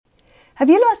Have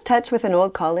you lost touch with an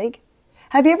old colleague?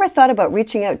 Have you ever thought about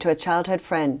reaching out to a childhood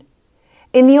friend?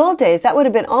 In the old days, that would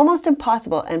have been almost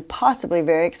impossible and possibly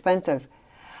very expensive.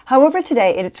 However,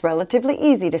 today it's relatively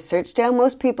easy to search down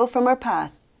most people from our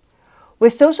past.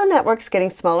 With social networks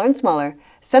getting smaller and smaller,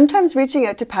 sometimes reaching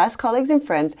out to past colleagues and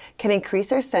friends can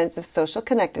increase our sense of social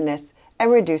connectedness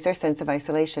and reduce our sense of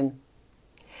isolation.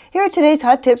 Here are today's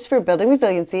hot tips for building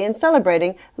resiliency and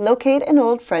celebrating Locate an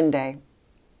Old Friend Day.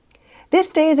 This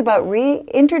day is about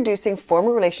reintroducing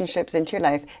former relationships into your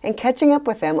life and catching up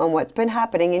with them on what's been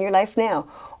happening in your life now,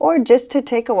 or just to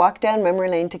take a walk down memory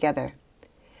lane together.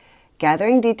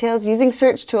 Gathering details, using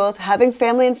search tools, having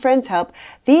family and friends help,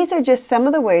 these are just some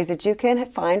of the ways that you can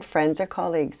find friends or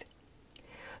colleagues.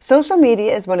 Social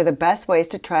media is one of the best ways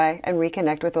to try and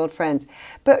reconnect with old friends.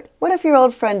 But what if your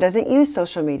old friend doesn't use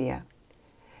social media?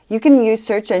 You can use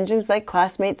search engines like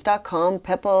Classmates.com,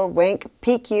 Pipple, Wink,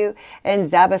 PQ, and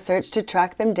Zaba Search to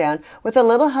track them down with a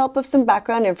little help of some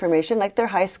background information like their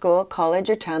high school, college,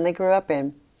 or town they grew up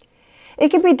in. It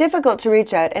can be difficult to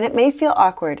reach out and it may feel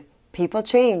awkward. People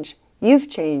change. You've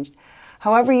changed.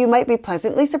 However, you might be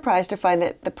pleasantly surprised to find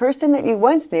that the person that you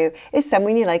once knew is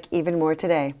someone you like even more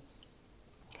today.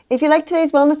 If you like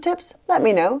today's wellness tips, let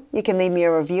me know. You can leave me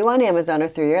a review on Amazon or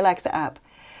through your Alexa app.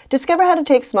 Discover how to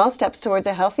take small steps towards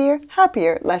a healthier,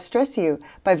 happier, less stress you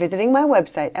by visiting my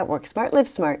website at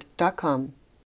WorkSmartLivesmart.com.